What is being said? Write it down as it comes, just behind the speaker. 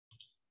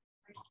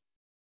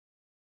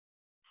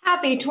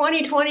Happy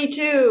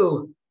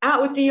 2022!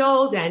 Out with the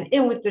old and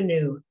in with the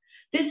new.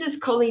 This is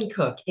Colleen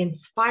Cook,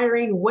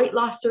 inspiring weight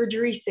loss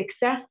surgery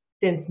success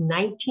since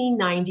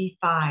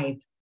 1995.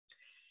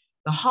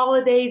 The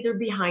holidays are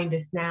behind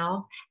us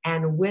now,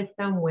 and with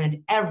them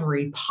went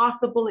every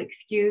possible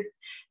excuse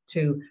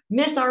to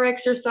miss our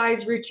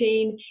exercise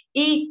routine,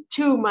 eat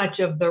too much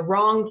of the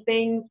wrong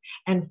things,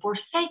 and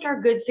forsake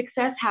our good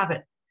success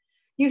habits.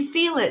 You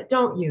feel it,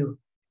 don't you?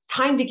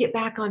 Time to get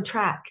back on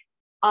track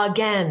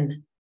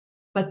again.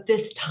 But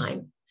this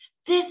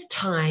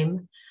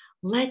time,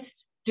 let's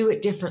do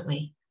it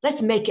differently.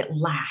 Let's make it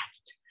last.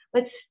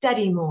 Let's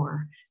study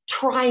more,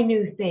 try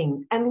new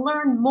things, and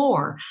learn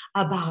more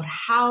about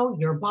how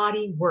your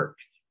body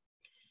works.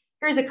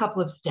 Here's a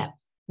couple of steps.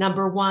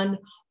 Number one,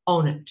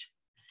 own it.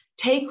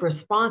 Take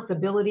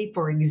responsibility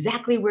for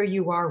exactly where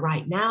you are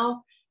right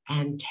now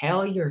and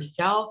tell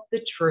yourself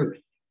the truth.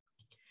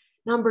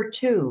 Number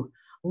two,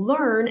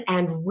 learn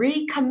and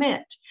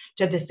recommit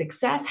to the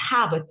success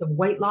habits of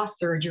weight loss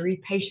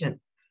surgery patients.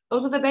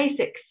 Those are the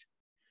basics.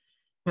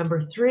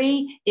 Number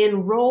three,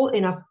 enroll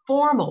in a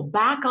formal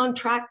Back on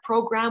Track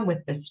program with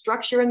the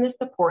structure and the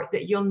support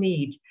that you'll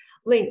need.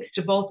 Links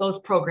to both those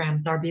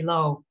programs are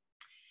below.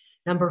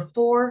 Number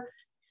four,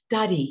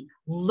 study,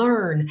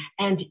 learn,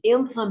 and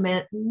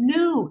implement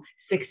new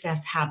success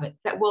habits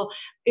that will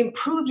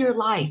improve your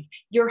life,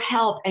 your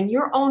health, and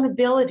your own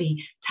ability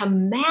to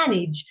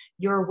manage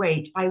your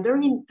weight by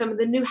learning some of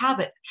the new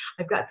habits.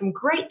 I've got some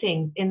great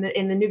things in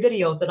the new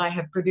videos that I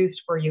have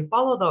produced for you.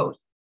 Follow those.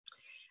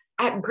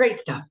 Great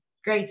stuff,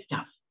 great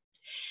stuff.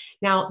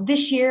 Now, this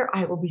year,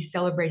 I will be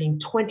celebrating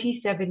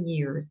 27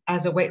 years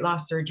as a weight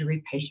loss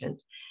surgery patient.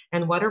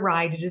 And what a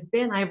ride it has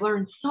been. I've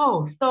learned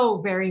so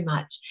very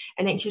much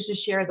and anxious to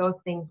share those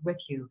things with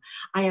you.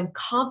 I am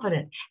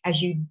confident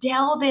as you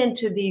delve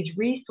into these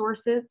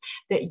resources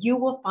that you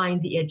will find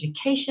the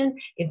education,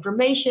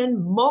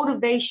 information,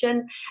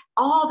 motivation,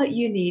 all that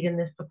you need and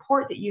the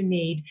support that you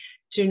need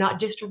to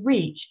not just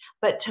reach,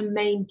 but to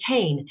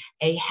maintain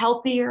a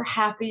healthier,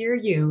 happier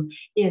you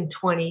in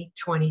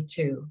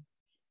 2022.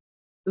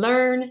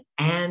 Learn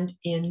and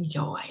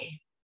enjoy.